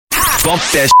Bump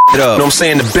that shit up. Know what I'm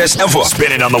saying? The best ever.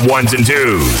 Spinning on the ones and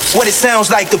twos. What it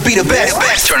sounds like to be the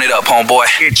best. Turn it up, homeboy.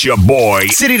 It's your boy.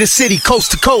 City to city,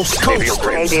 coast to coast. Radio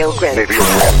Grid.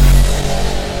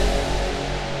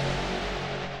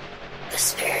 The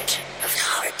spirit of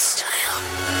hard style.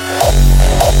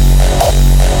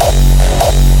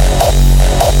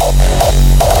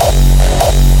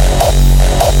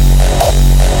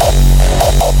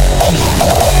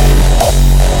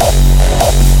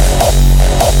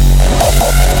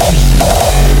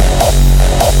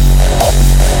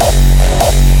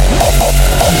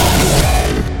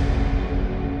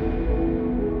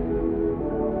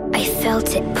 I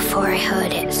felt it before I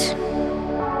heard it.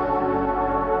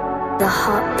 The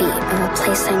heartbeat of a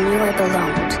place I knew I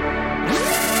belonged.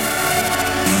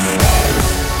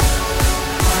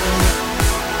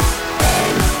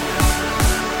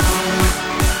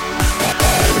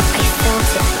 I felt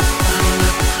it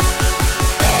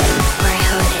before I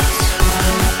heard it.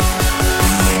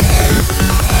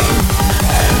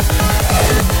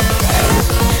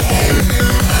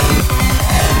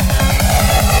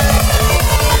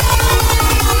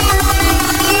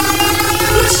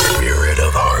 The spirit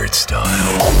of hardstyle.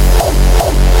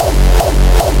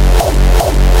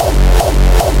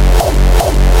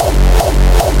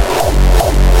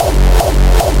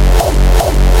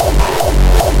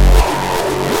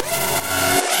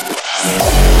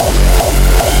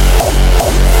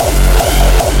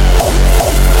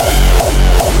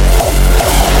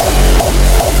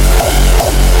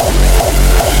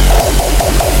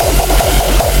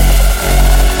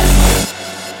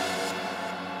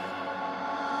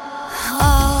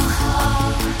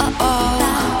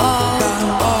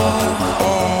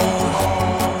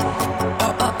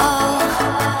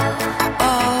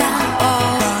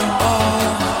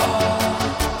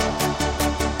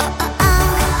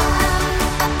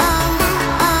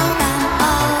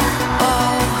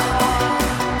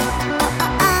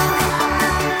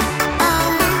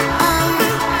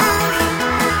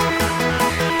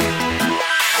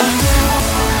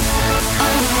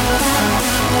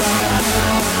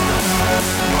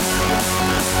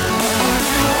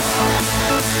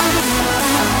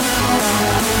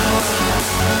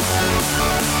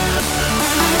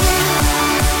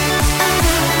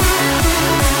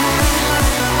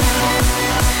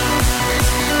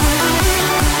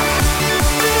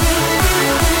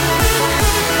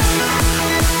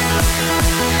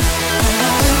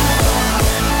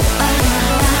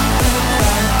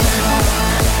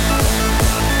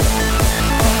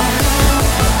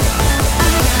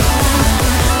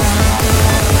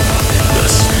 The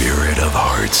spirit of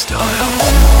hardstyle.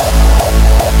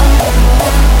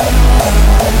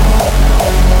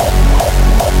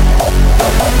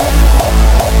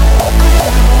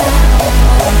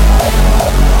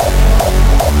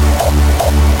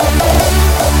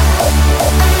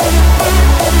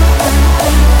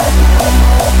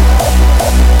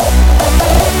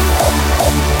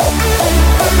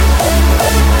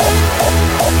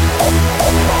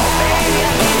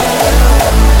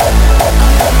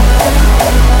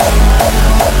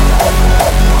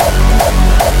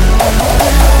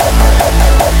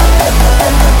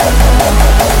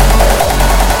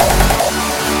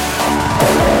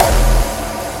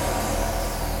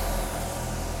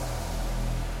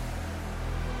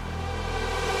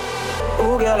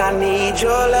 Ooh, girl, I need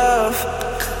your love.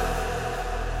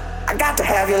 I got to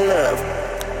have your love.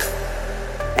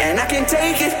 And I can't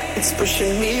take it, it's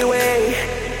pushing me away.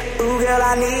 Ooh, girl,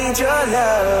 I need your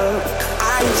love.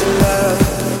 I need your love.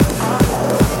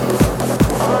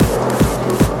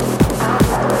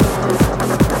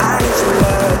 I need your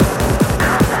love.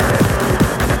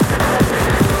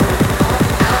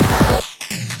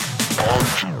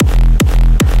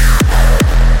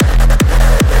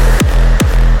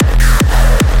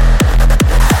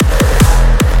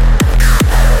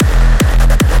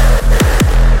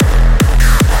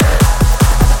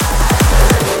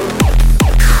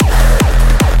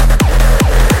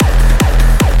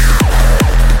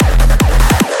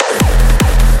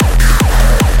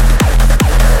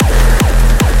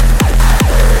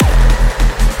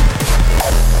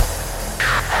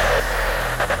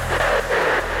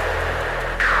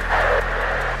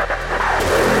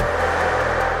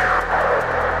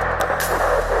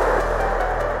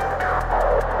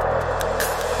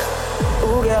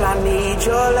 Ooh, girl, I need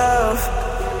your love.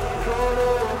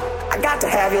 I got to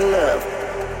have your love.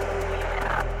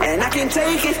 And I can't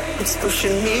take it, it's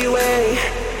pushing me away.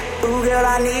 Ooh, girl,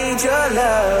 I need your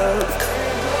love.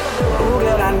 Ooh,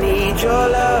 girl, I need your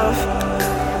love.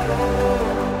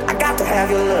 I got to have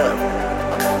your love.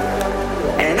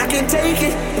 And I can't take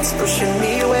it, it's pushing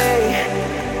me away.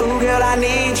 Ooh, girl, I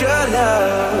need your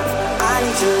love. I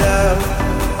need your love.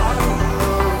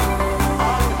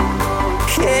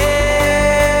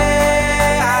 Yeah,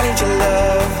 I need your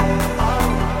love.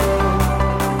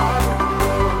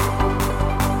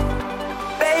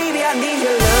 Baby, I need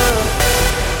your love.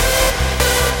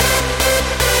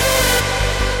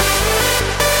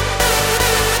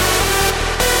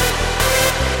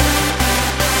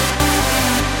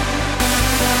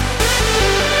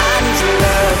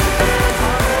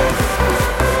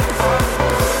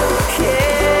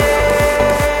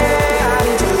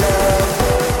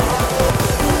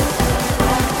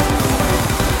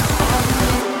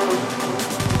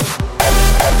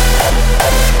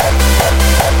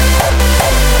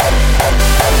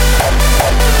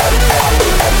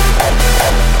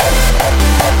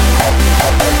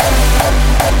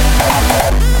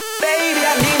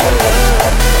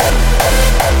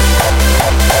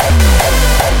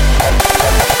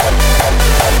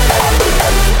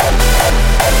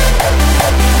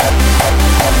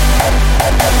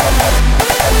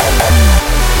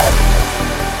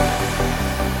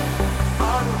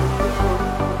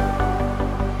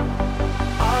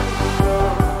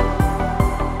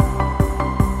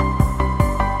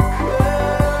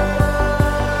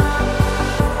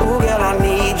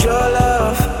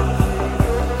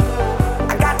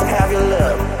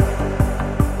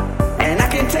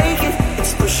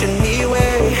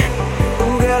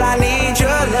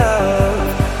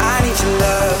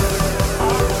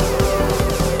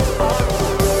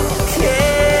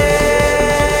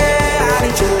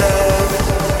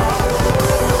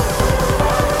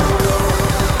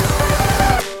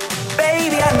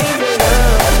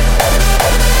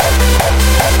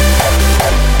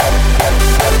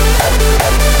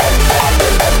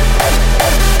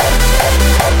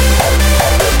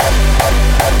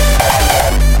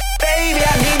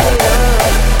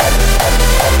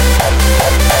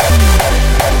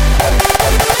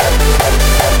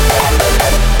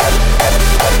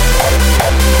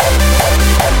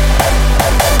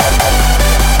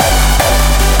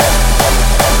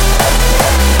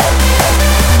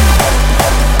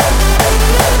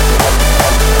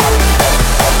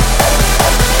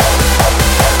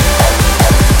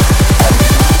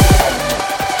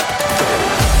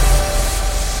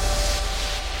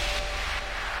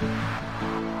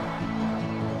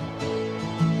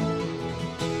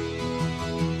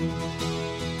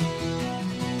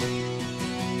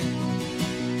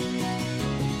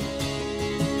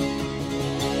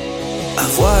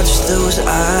 I've watched those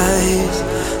eyes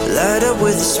light up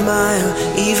with a smile,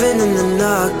 even in the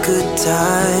not good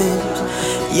times.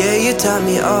 Yeah, you taught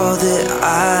me all that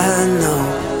I know.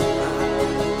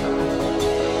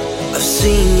 I've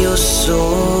seen your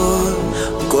soul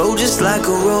grow just like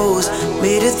a rose,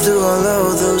 made it through all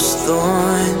of those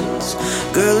thorns,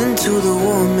 girl, into the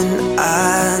woman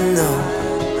I know.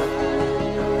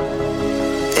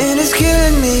 And it's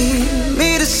killing me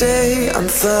to say I'm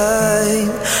fine,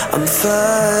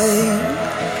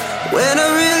 when I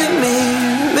really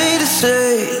mean me to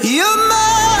say you're mine.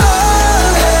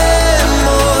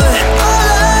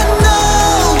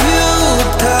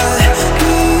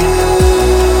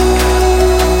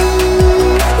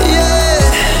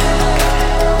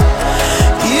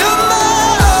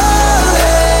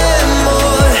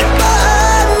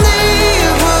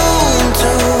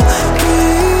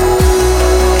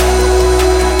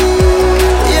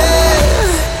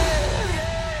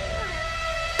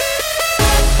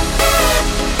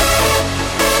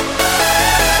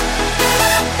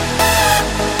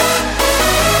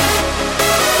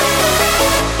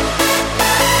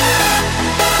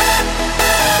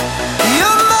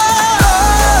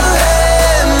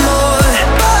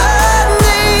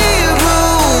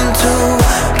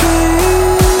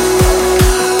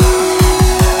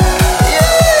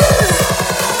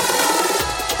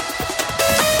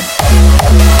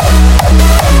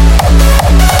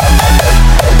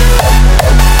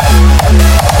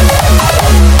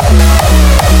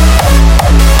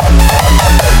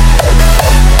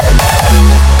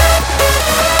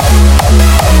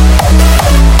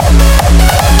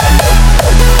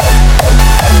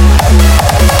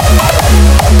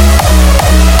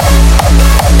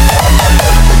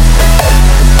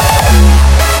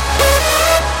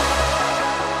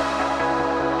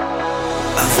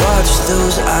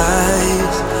 Those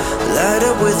eyes light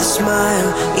up with a smile,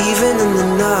 even in the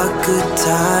not good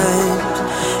times.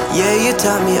 Yeah, you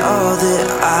taught me all that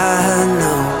I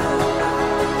know.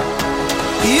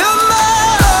 You're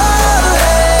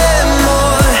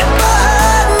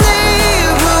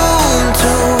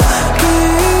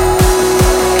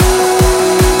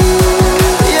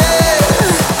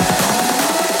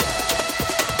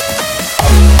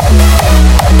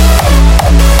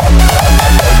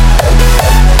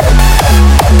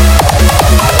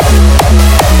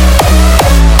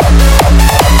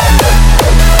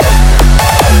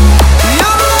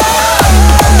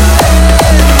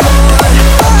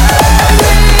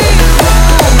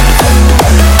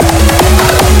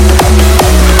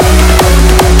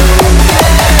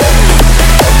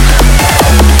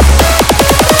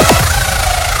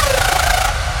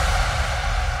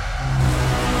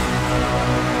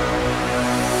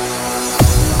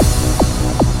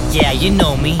Yeah, you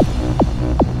know me.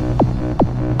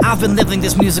 I've been living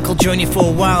this musical journey for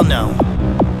a while now,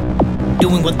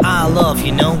 doing what I love,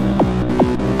 you know.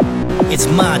 It's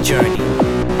my journey.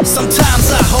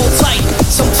 Sometimes I hold tight,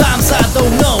 sometimes I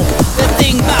don't know. The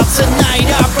thing about tonight,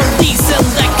 I release and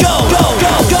let go. Go,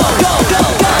 go, go, go, go,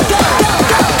 go,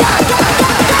 go, go, go, go.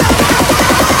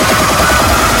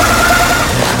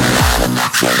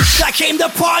 I came to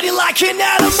party like an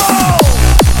animal.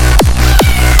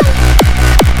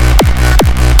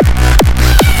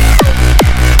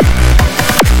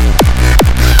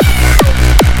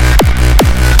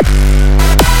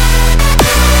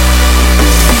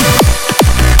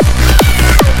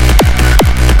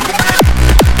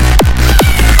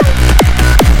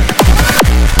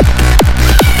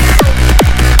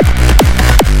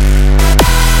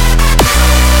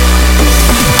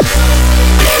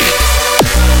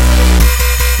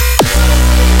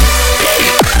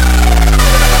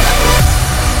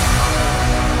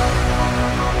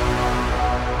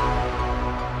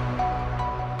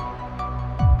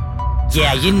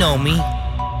 Yeah, you know me.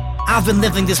 I've been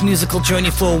living this musical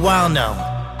journey for a while now.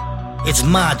 It's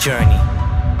my journey,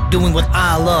 doing what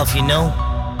I love, you know.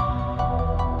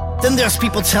 Then there's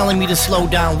people telling me to slow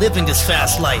down living this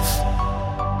fast life.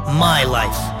 My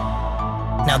life.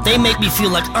 Now they make me feel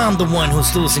like I'm the one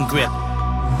who's losing grip.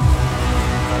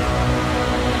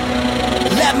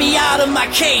 Let me out of my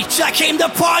cage, I came to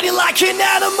party like an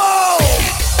animal.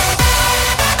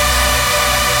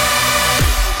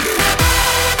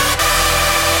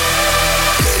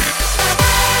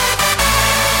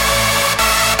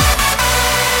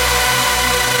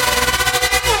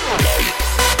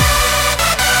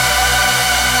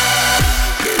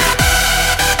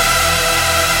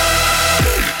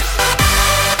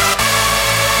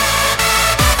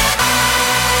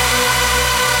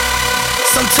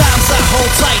 Sometimes I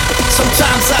hold tight,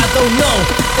 sometimes I don't know.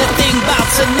 The thing about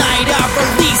tonight, I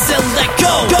release and let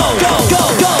go. Go, go, go,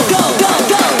 go, go, go,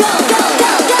 go, go, go,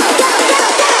 go, go,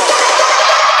 go.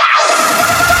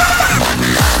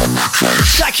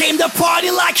 I came to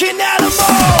party like an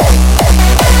animal.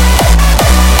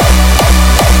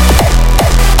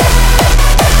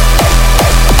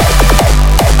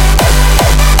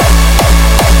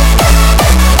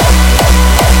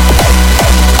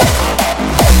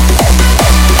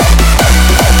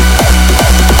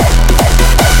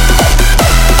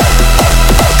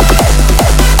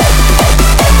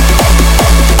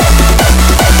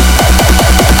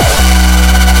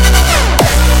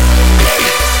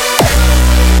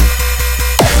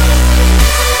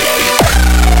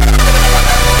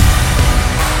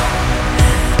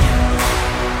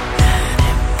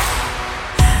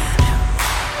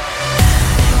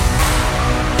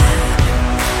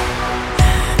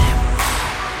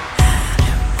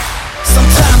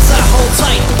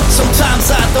 Sometimes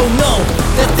I don't know.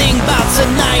 The thing about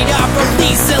tonight, I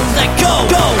release and let go.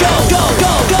 Go, go, go,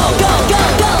 go, go, go,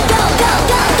 go, go, go, go,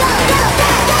 go, go.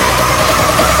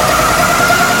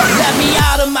 Let me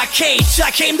out of my cage,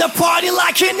 I came to party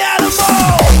like an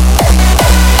animal.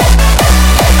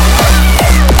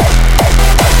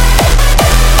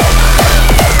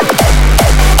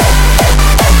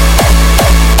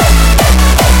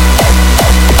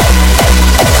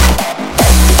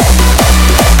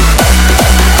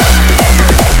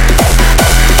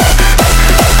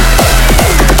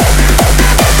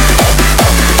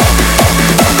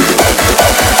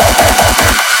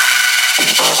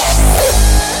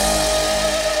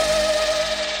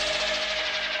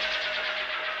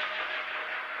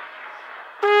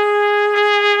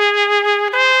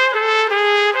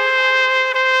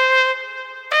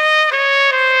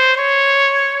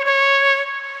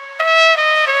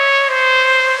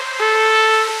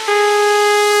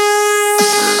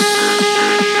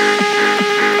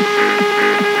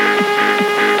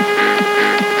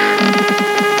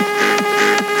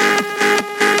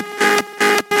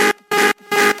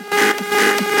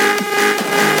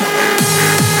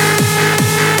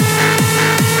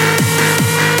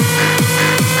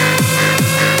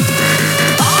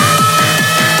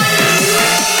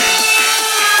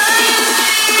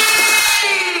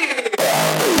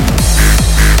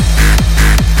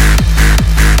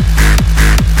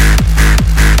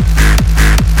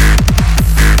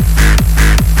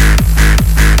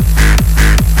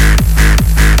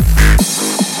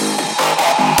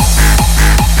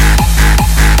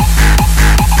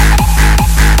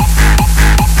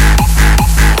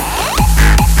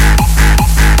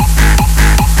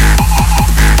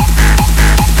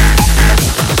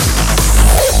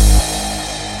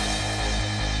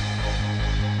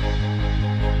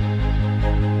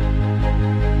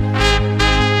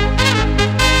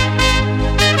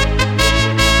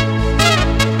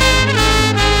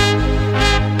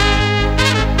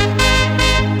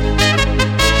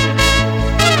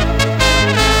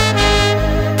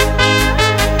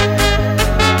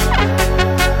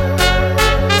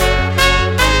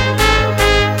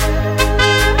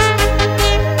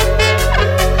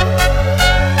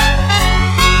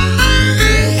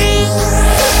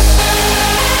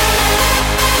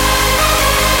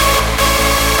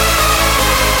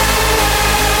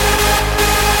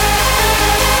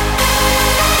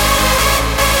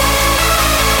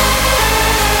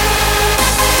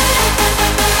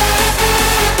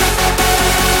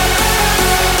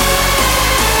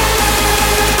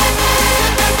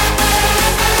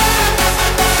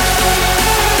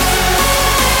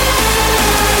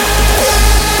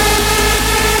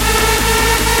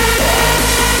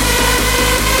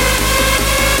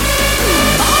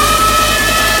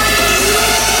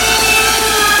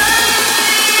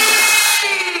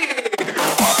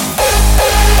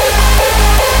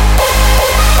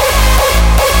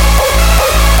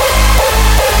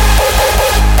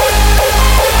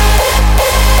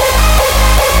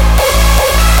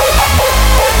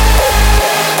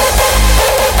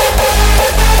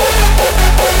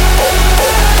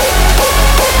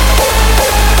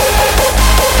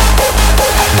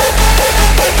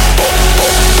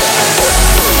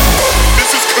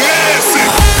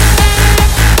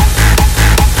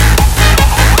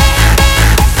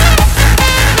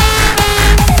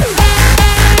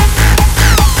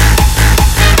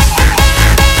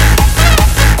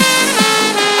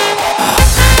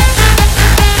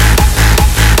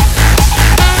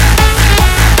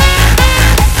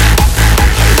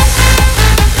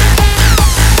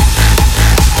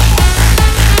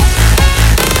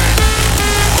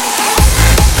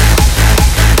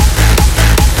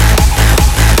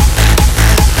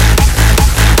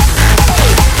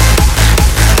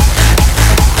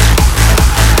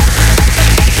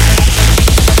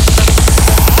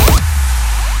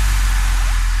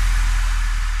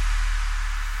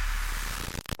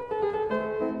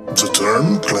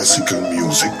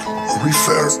 music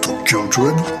refers to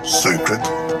cultural, sacred,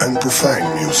 and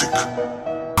profane music.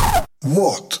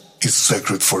 What is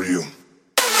sacred for you?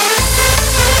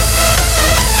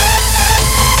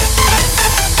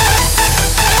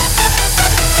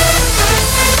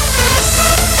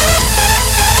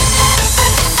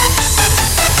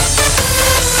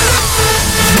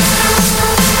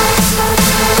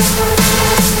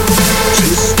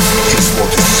 This is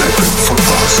what is sacred for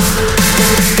us.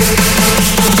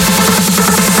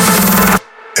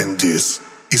 And this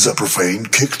is a profane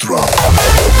kick drum.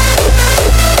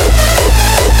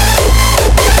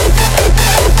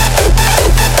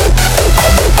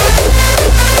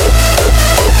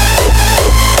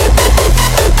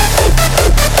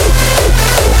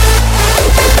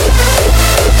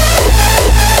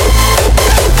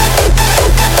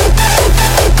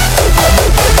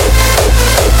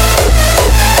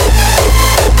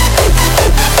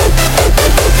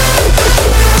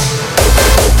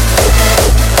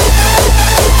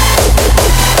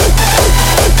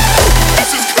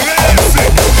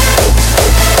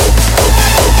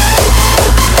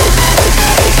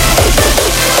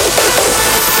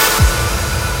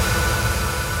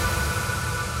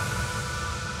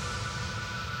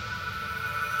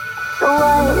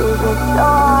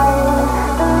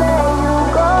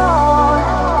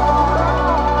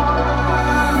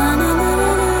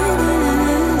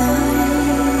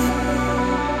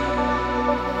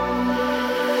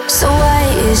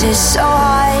 Is it so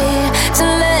hard to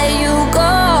let you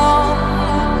go?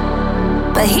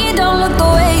 But he don't look the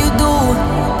way you do.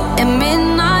 At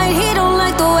midnight, he don't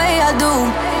like the way I do.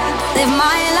 Live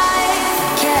my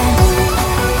life, yeah.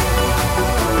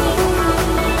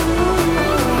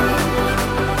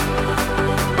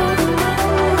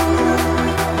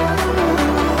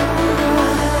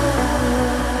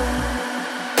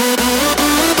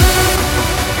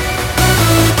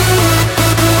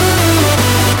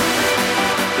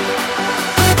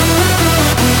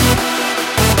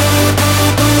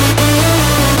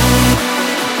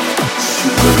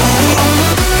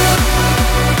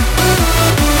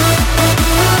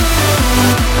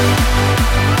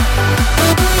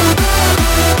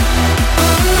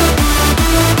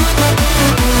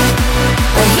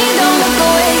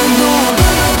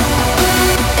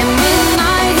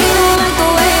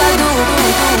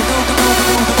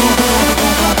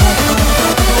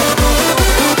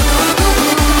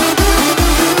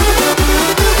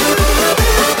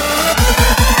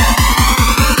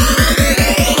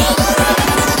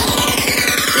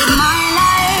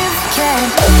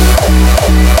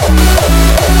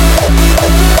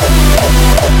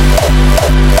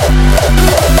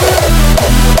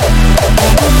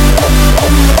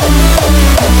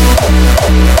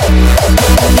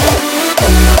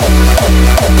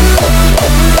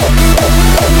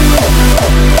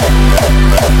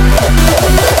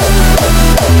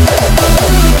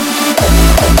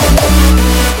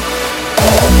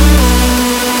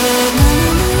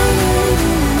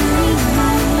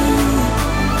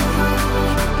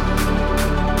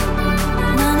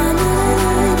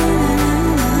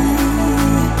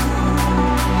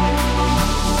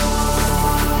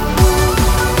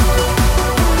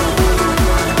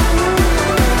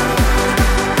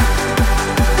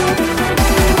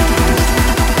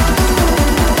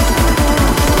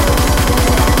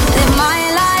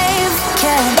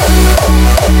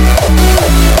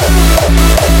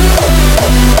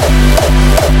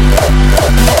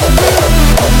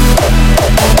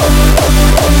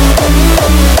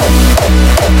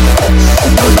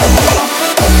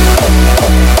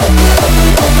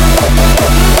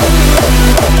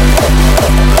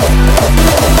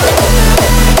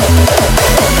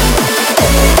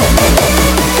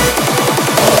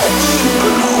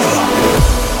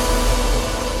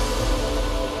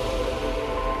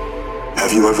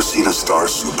 Have you ever seen a star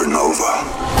supernova?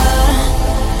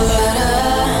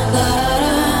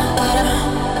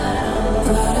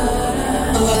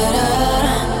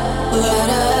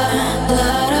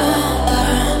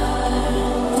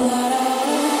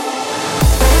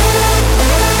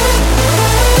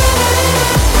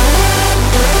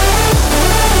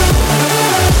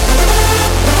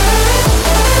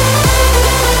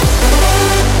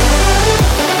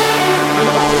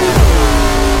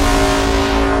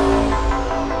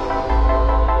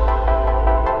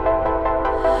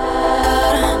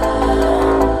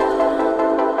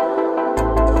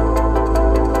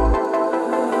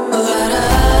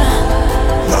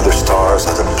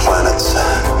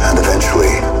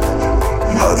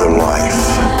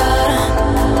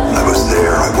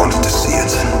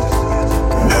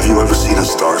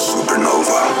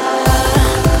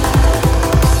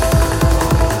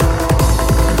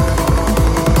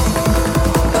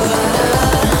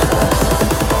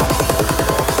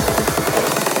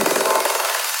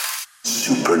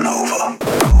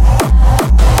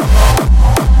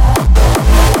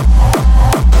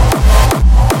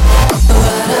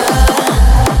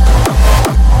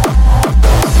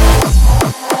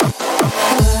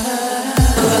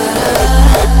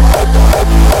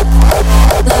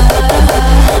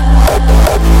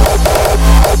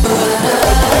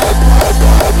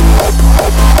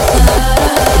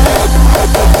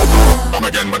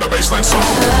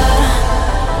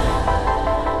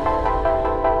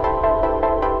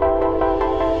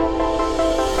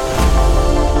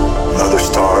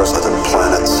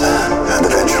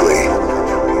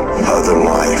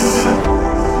 life.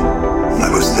 I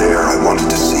was there, I wanted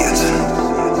to see it.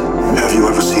 Have you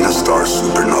ever seen a star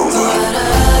supernova?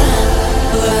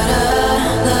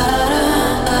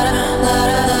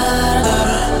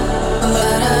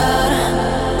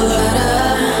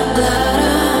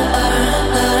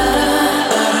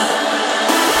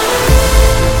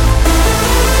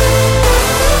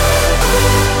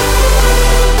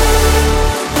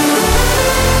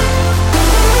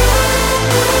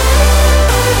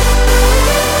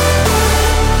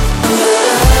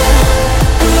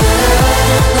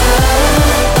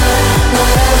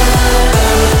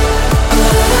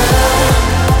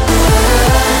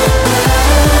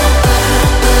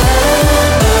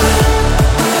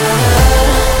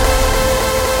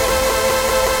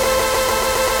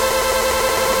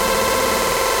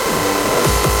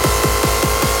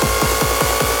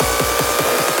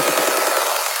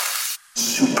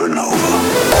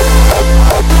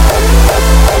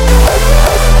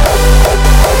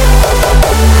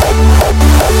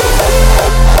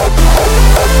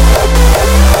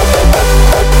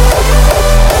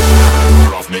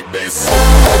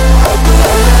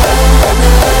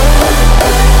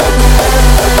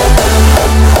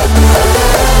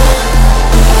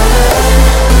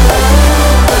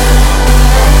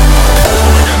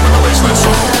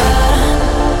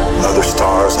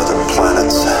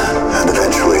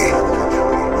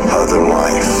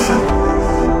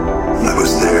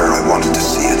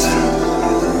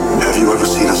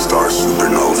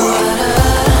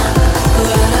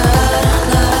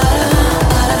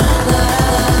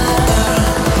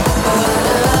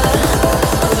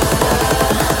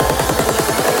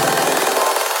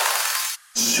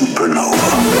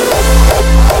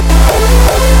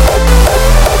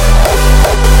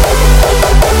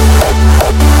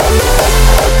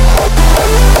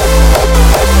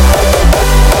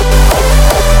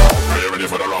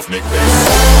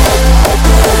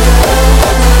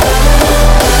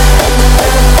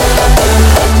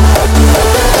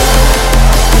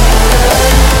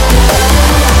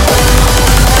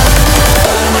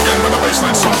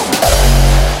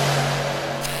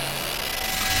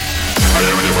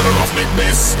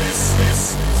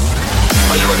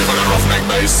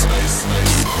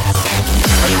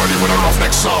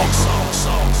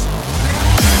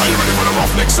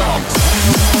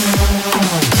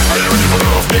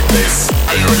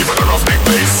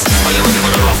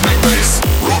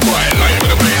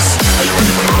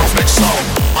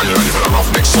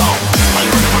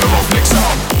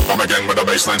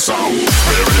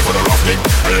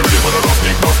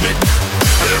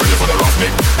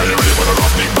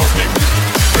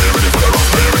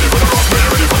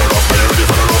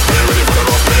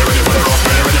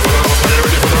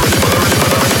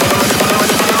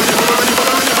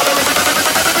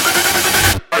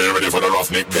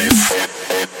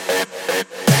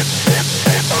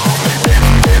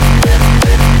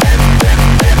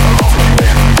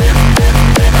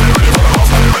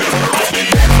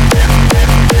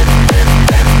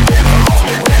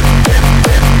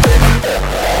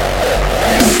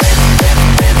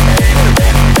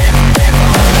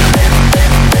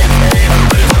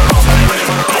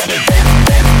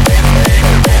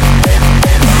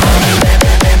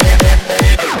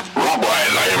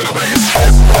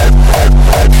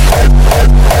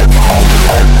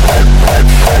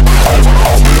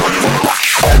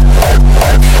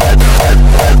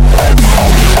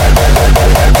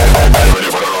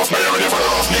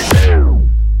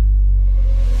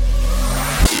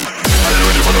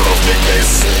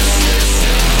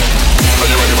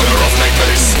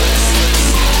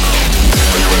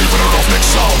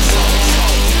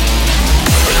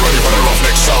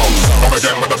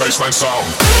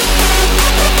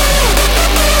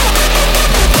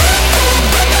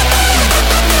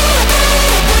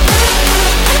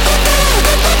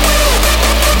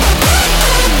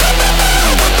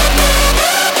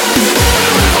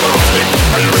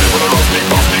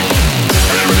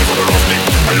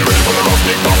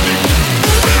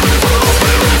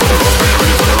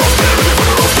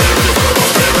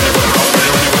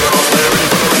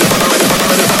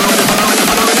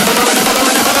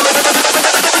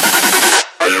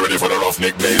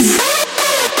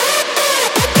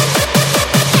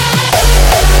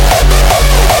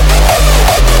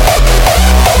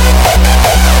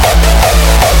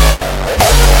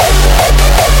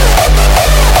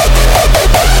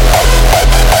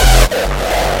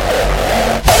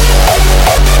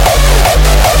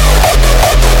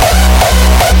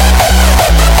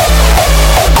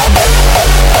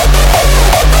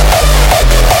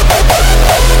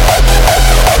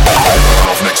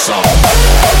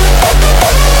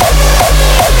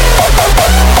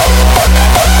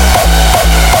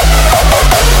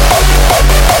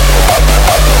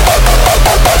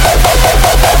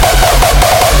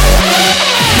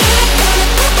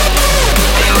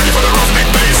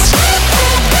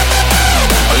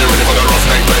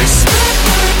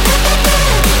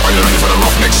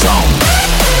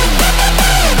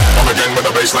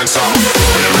 and sound.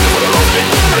 Are you ready for the roughneck?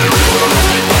 Are you ready for the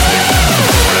roughneck?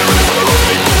 Are you ready for the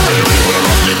roughneck? Are you ready for the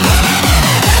roughneck?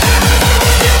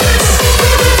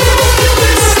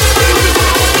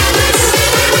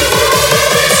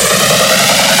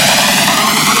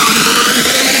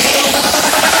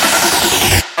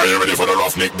 Are you ready for the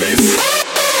roughneck bass?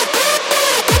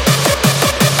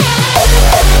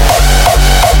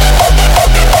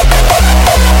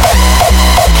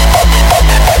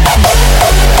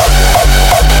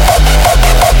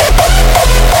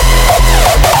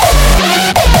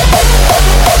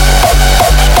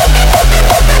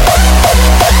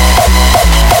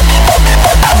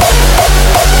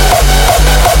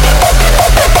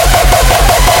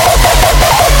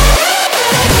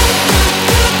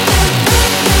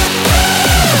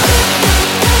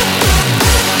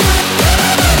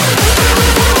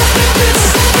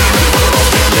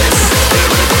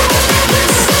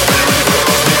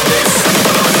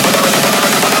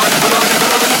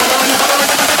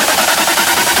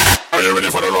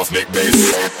 Roughneck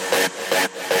bass.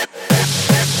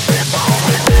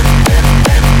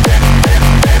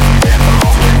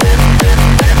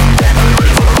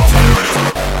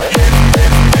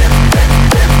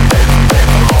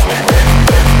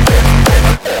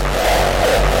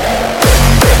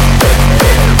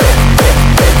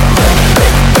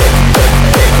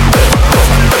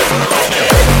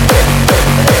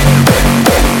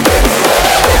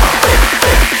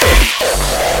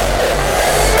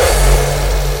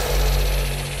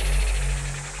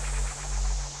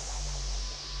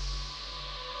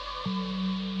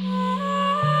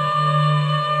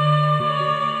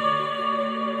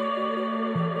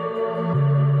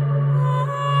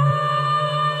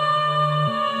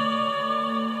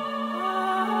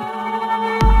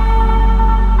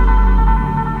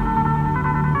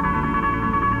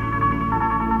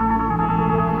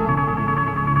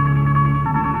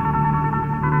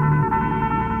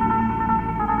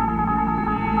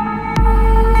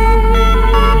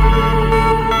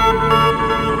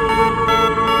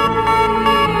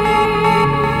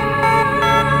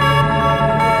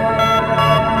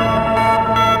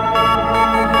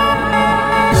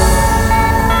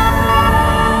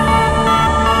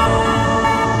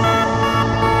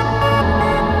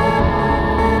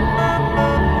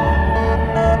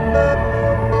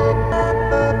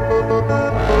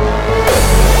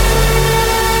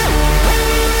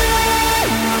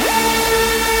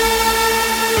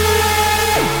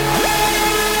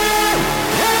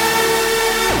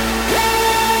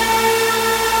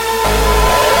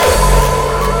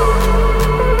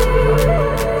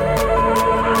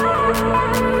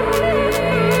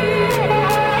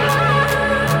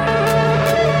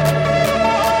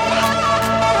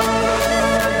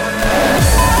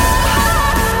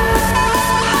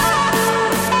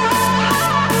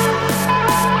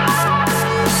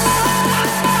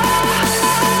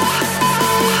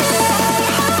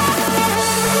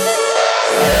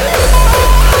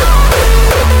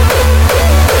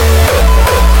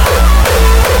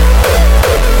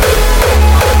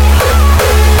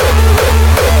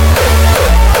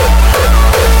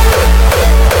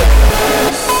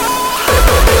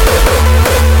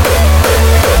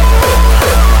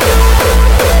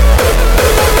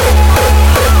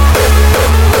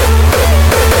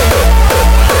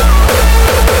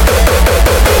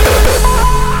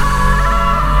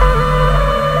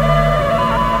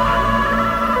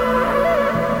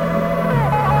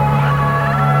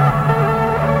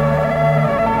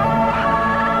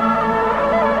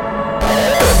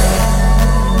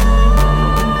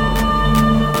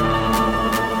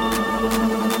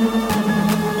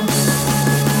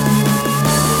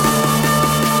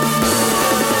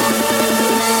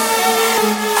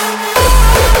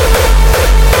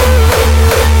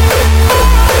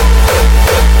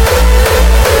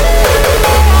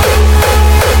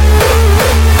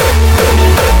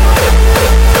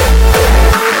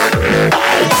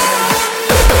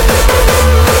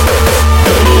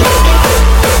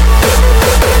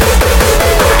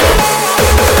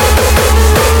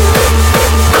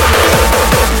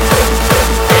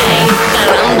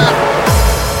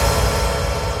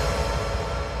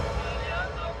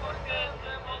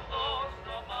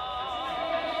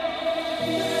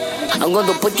 I'm going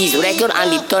to put this record on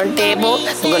the turntable.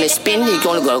 I'm going to spin. It's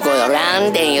going to go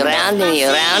around and around and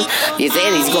around. You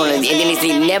said it's going to, and then it's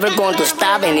never going to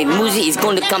stop. And the music is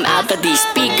going to come out of these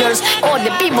speakers. Oh,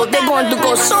 the people, they're going to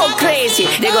go so crazy.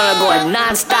 They're going to go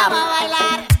non-stop.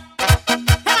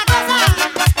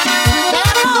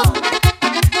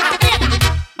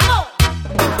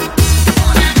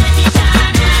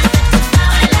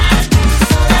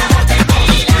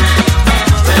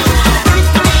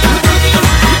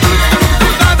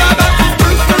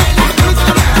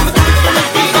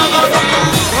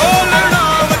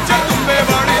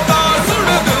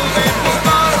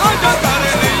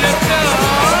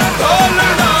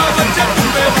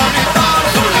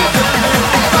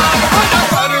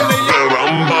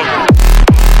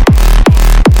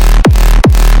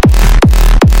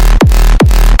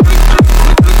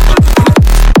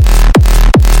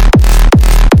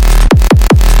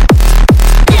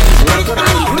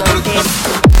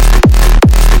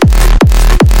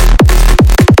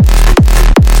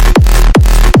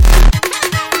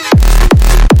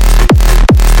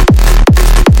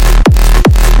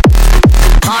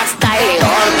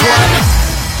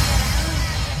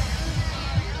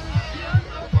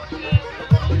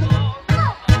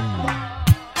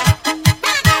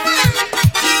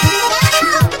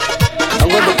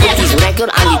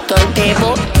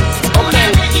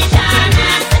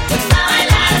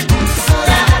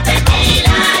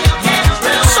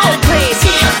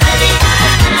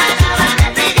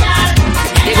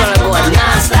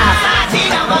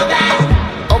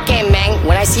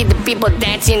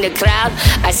 in the crowd.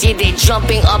 I see they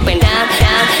jumping up and down,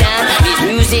 down, down. This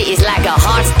music is like a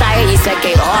hard style. It's like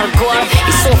a hardcore.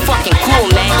 It's so fucking cool,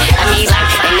 man. I mean, like,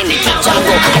 and then the kick drum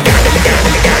go,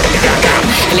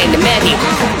 and then the melody, and then the melody.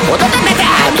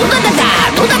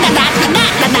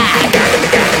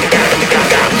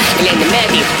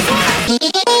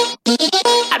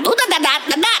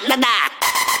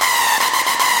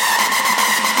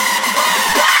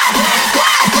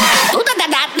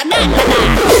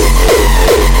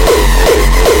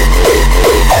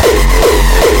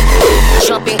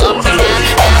 Jumping up and down,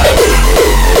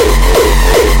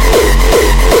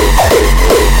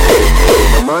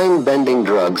 The mind-bending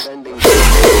drugs.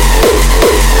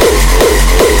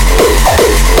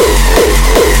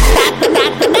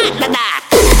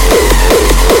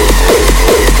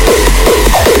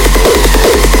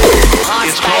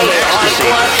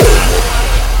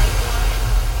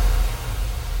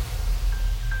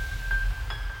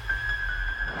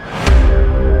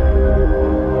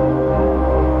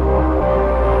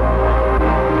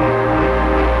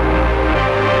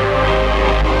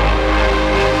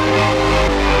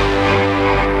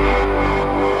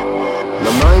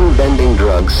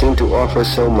 Seem to offer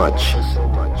so much.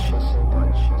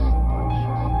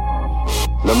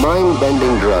 The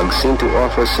mind-bending drugs seem to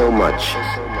offer so much.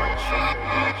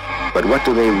 But what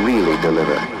do they really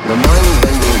deliver? The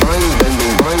mind-bending,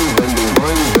 mind-bending, mind-bending, mind-bending,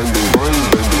 mind-bending,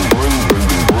 mind-bending, mind-bending.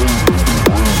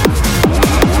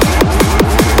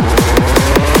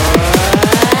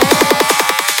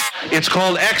 It's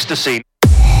called ecstasy.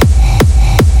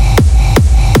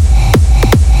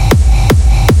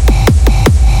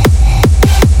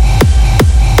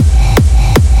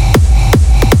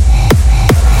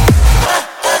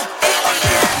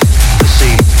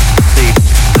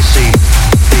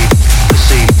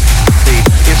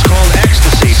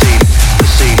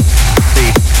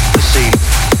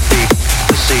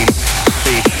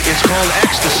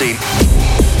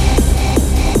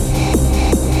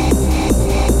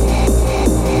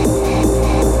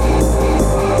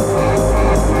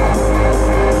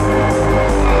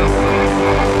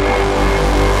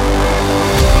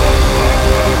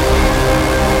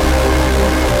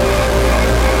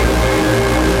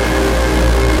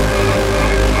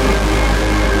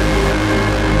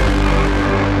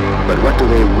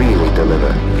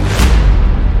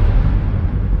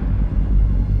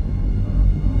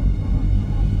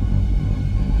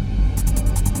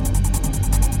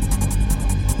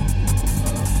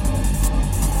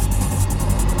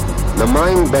 The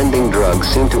mind-bending drugs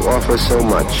seem to offer so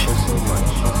much.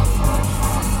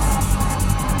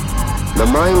 The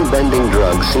mind-bending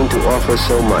drugs seem to offer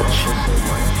so much.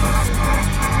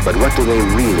 But what do they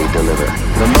really deliver?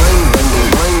 The mind-bending,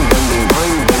 mind-bending,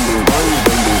 mind-bending,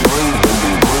 mind-bending, mind-bending, mind-bending,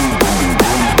 mind-bending.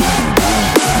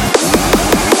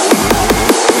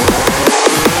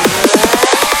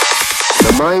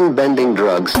 The mind-bending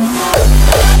drugs.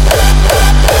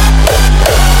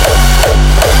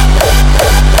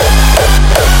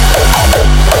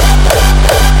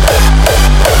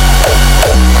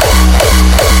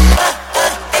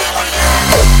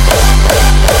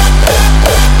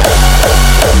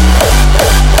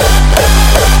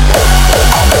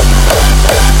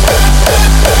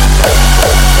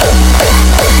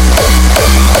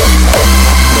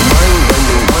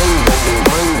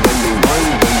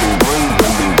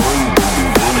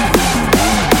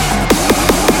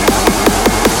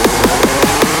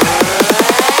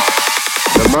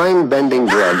 Mind-bending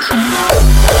drugs.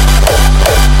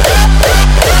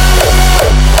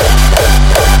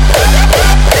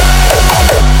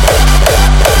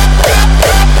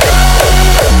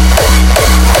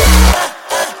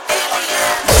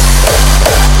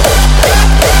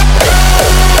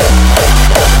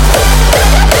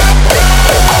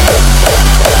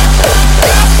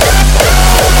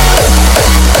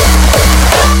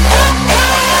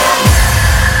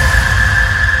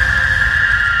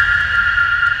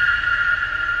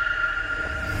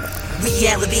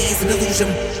 Reality is an illusion,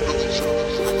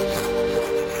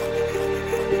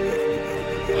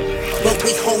 but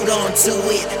we hold on to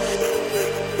it.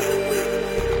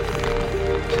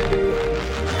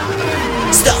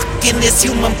 Stuck in this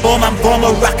human form, I'm from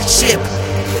a rocket ship.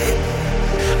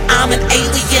 I'm an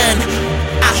alien,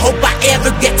 I hope I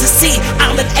ever get to see.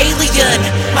 I'm an alien,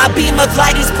 my beam of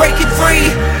light is breaking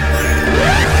free.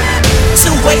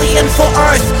 Too alien for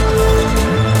Earth,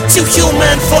 too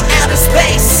human for outer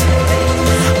space.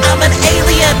 I'm an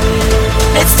alien,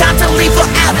 it's time to leave for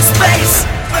outer space.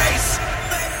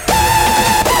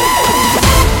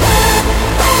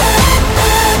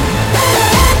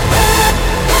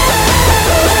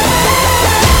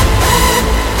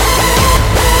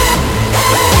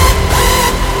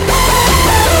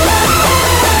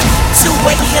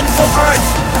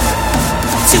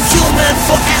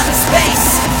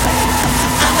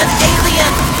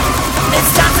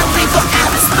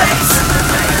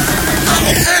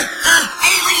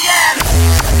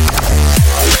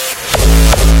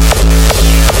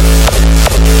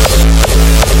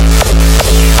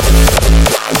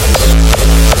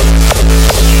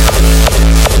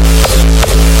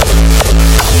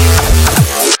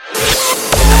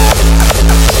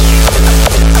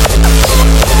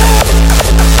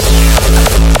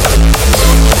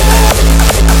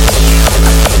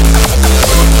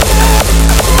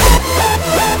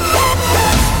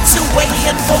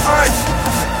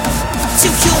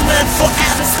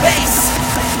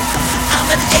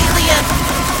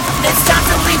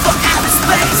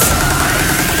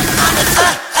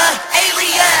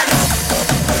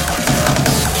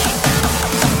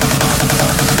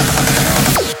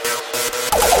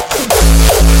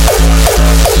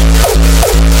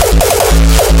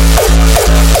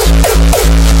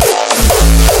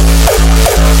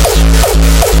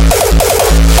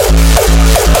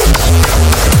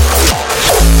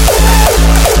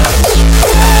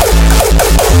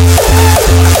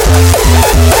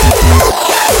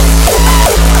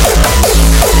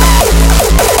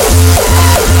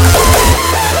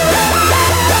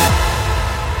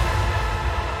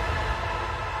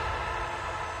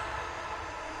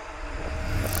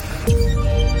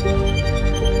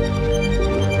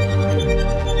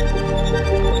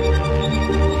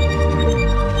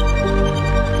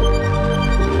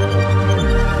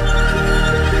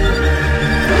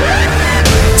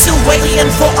 alien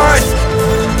for Earth,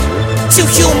 too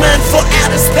human for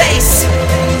outer space.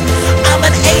 I'm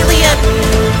an alien,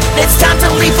 it's time to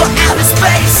leave for outer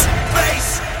space.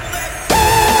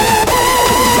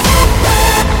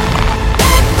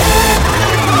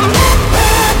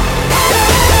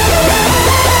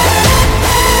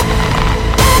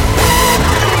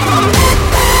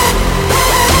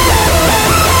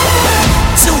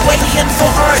 Too alien for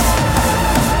Earth,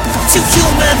 too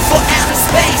human for outer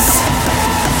space.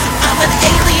 I'm an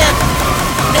alien,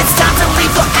 it's time to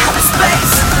leave for outer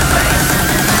space.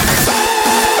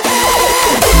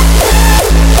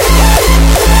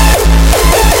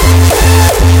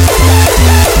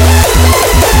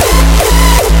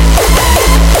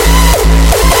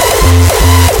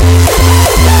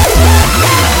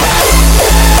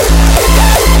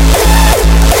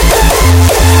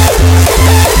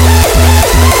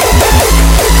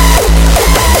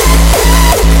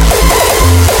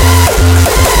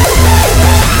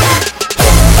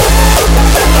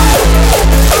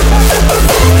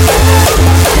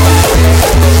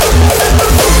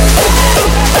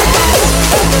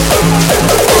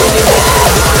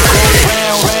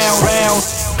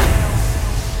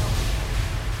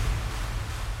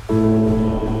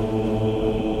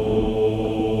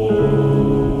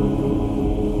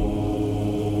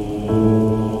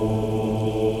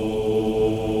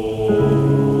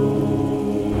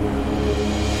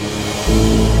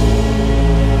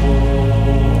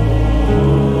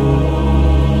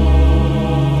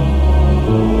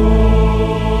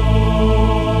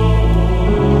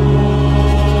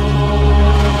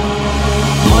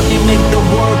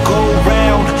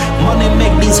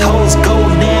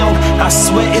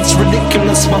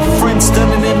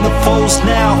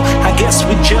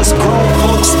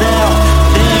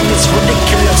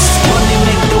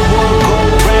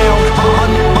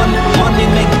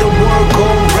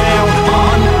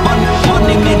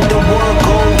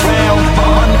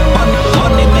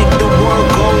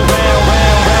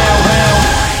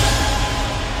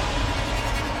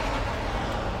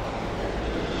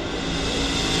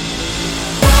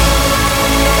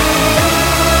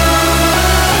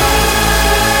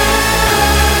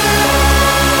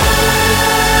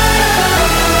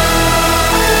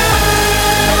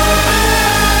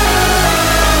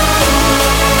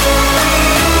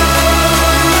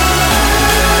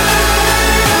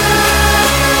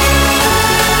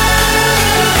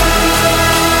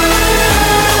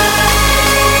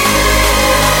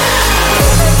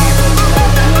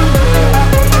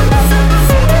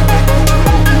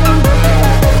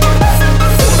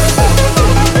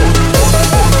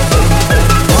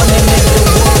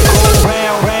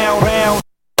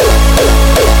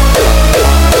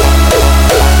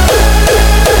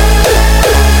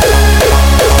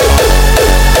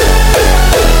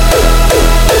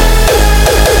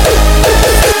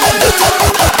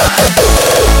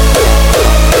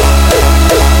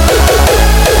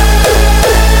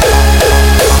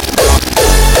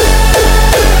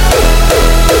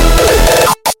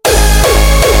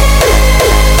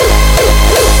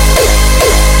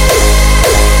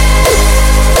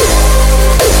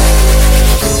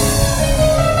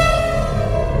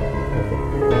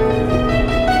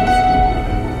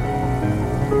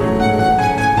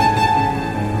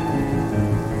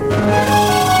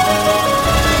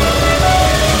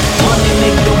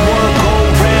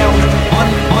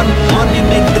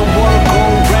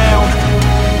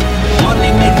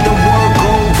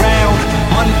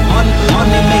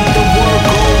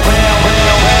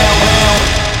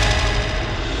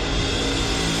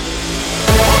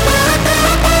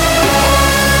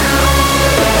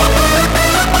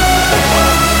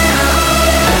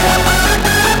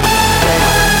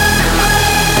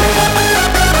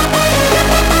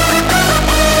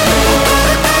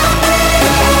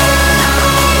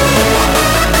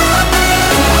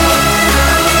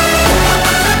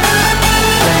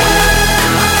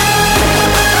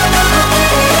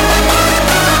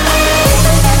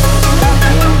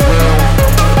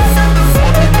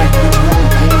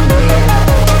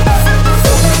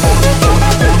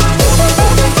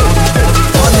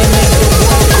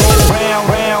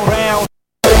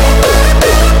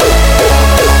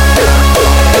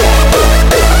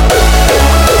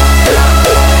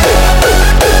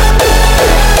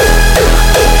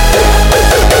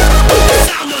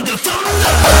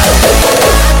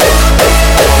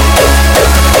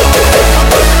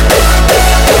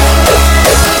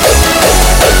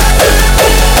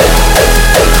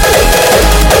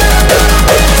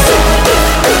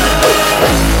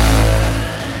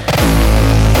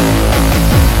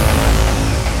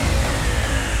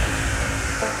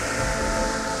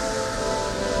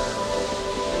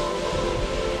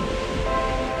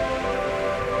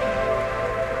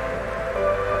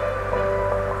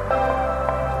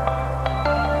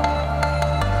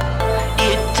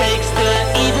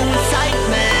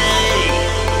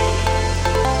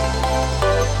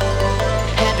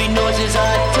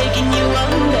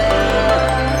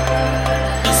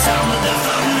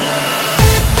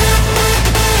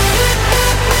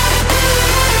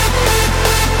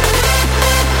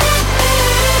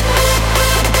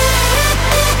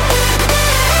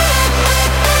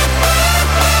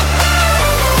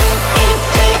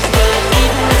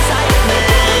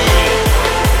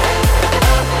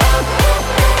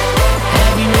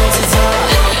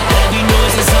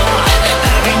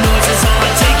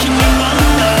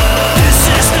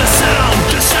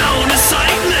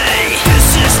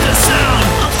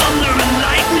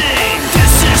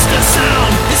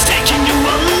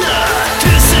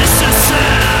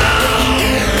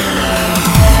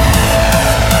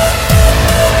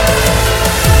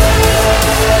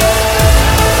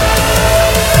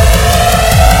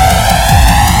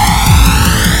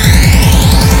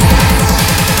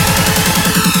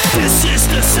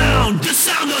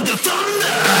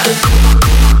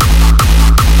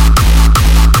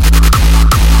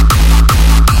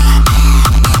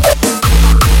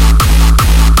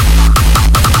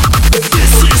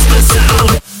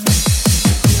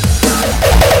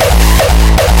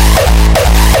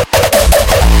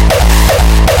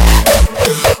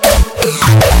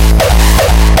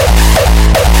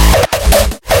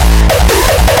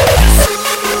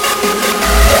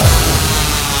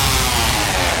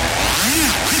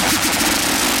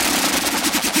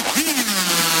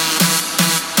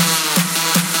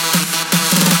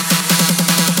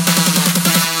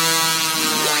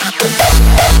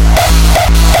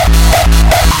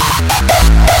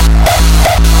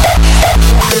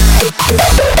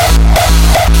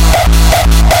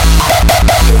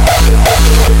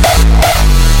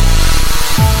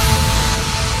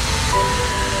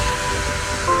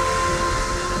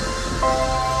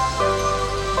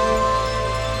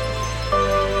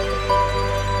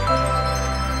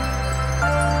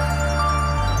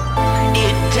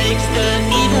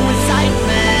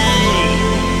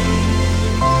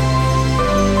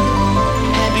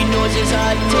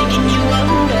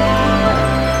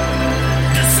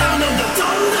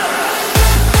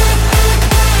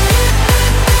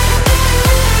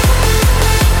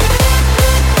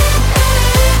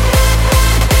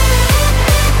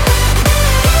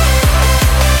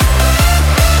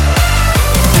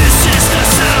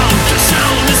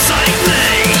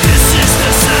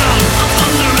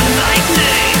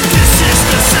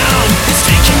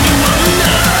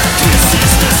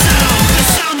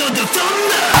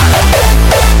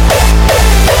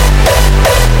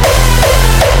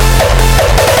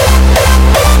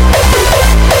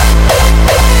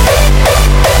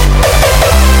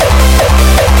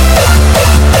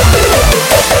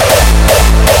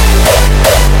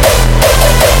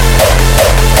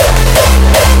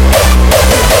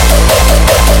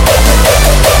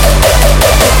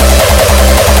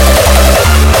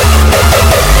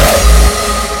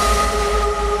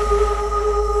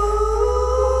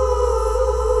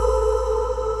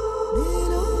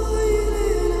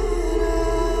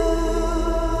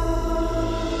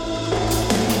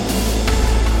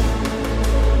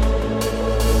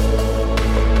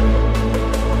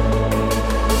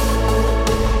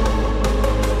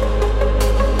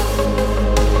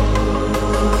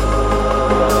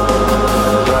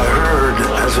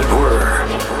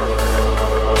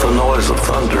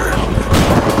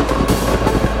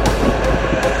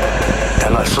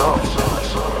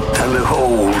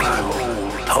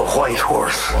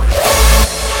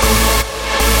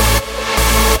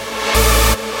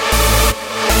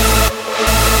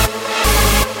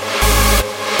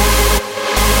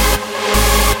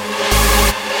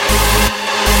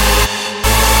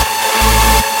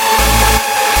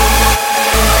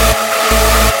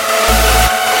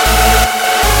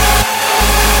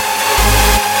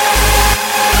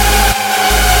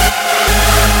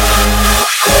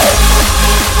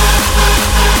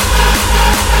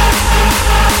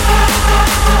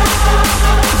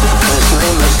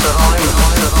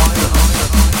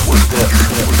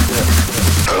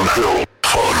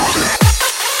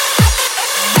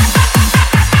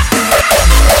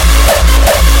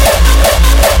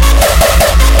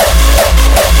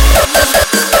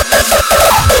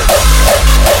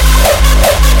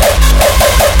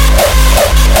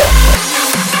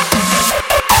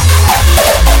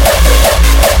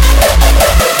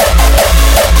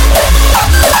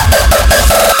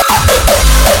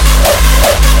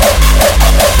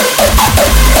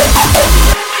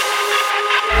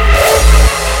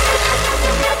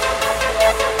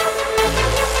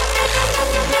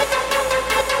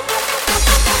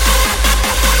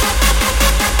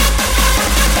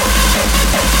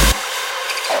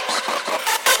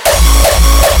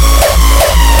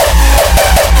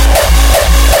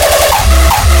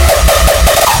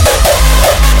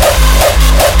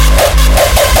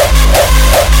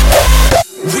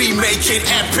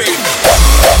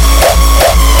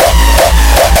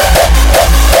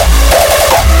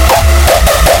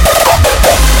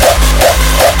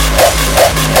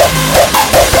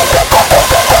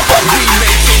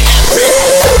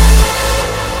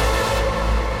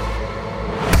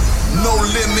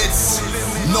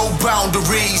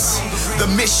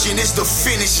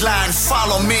 finish line,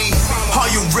 follow me. Are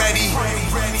you ready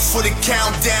for the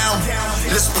countdown?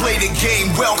 Let's play the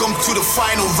game, welcome to the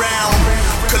final round.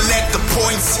 Collect the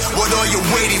points, what are you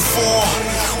waiting for?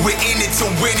 We're in it to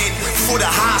win it, for the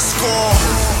high score.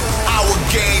 Our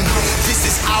game, this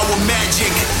is our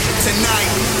magic.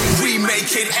 Tonight, we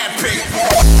make it epic.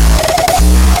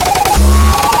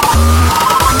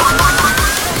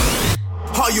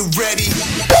 Are you ready?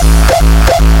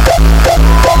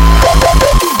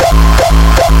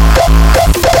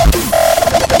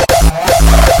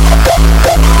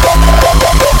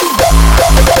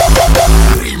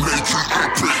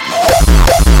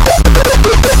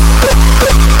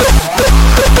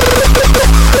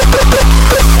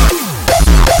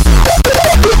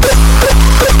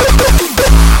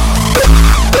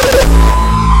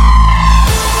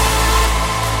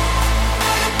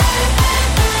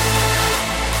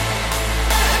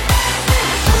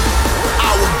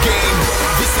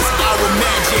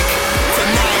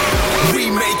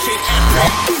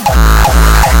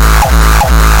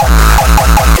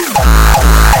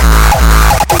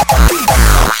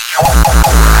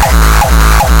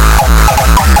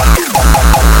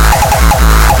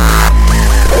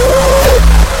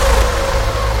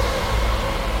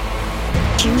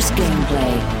 Choose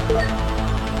gameplay.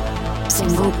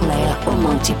 Single player or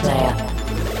multiplayer.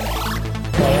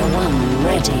 Player 1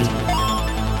 ready.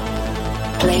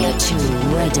 Player 2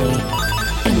 ready.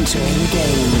 Entering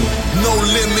game. No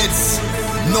limits,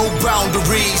 no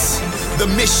boundaries. The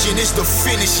mission is the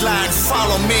finish line,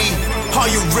 follow me. Are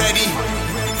you ready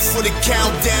for the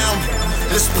countdown?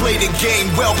 Let's play the game,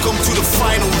 welcome to the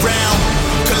final round.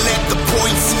 Collect the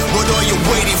points, what are you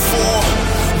waiting for?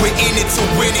 We're in it to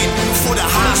win it, for the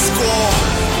high score.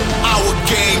 Our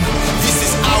game, this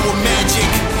is our magic.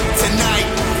 Tonight,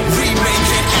 we make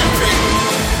it epic.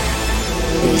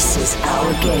 This is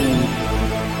our game.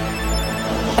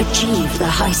 Achieve the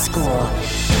high score.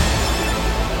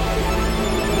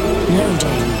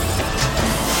 Loading.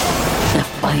 The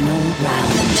final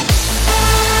round.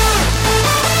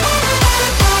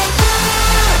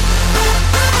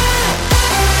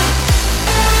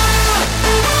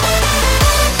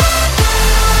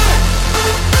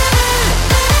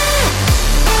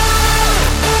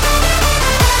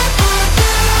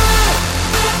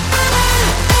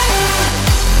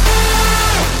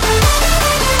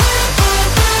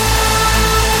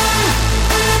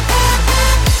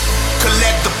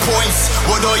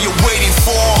 What are you waiting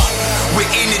for?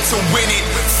 We're in it to win it,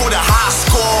 for the high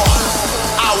score.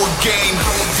 Our game,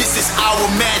 this is our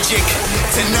magic.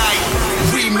 Tonight,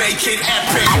 we make it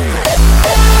epic.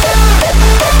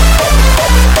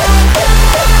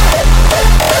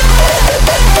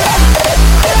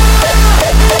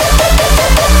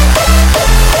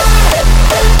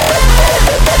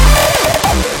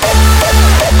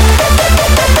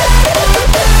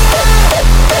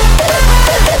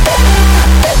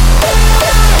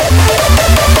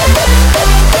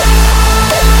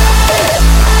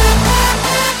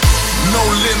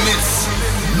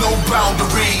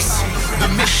 Boundaries. The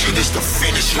mission is the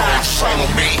finish line. Follow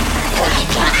me. Are you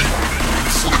ready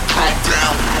for the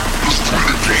countdown? Let's play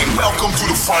the game. Welcome to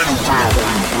the final round.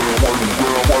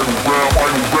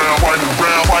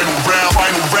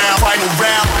 Final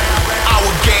round.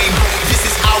 Our game. This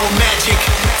is our magic.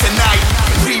 Tonight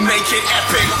we make it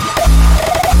epic.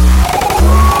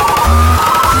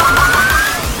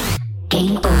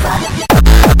 Game over.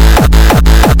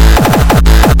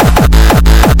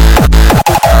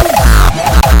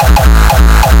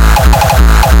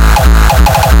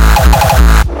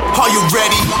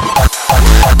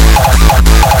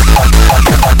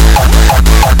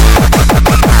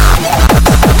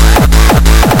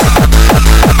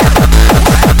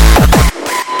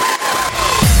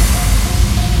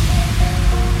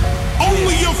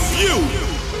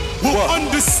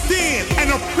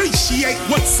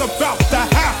 What's about to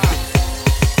happen?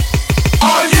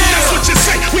 Oh yeah! That's what you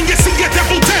say when you see a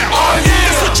devil down. Oh yeah!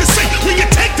 That's what you say when you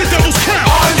take the devil's crown.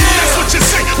 Oh yeah! That's what you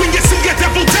say when you see a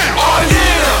devil down. Oh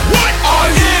yeah! What? Oh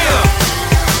yeah!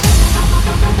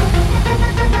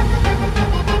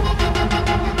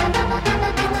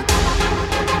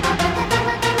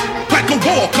 Like a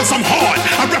war, 'cause I'm hard.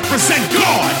 I represent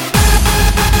God.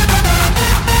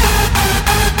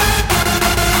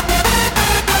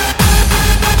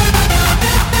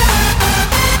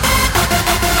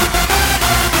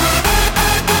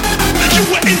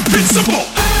 Invincible.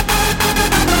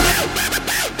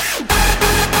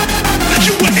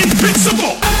 You were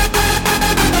invincible.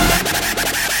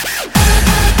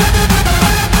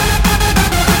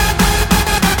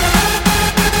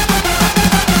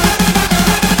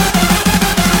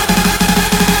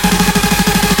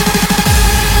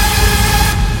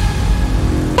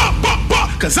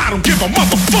 Cause I don't give a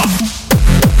motherfuck.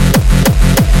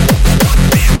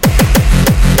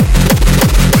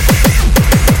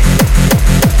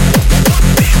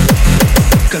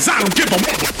 Cause I don't give a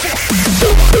motherfucker.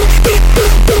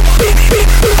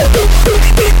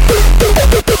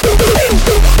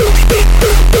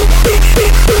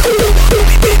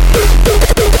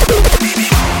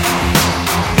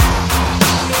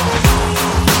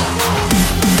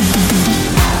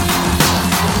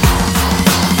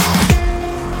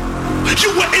 You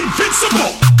were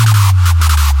invincible.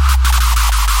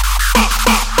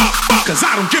 Cause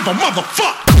I don't give a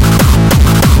motherfucker.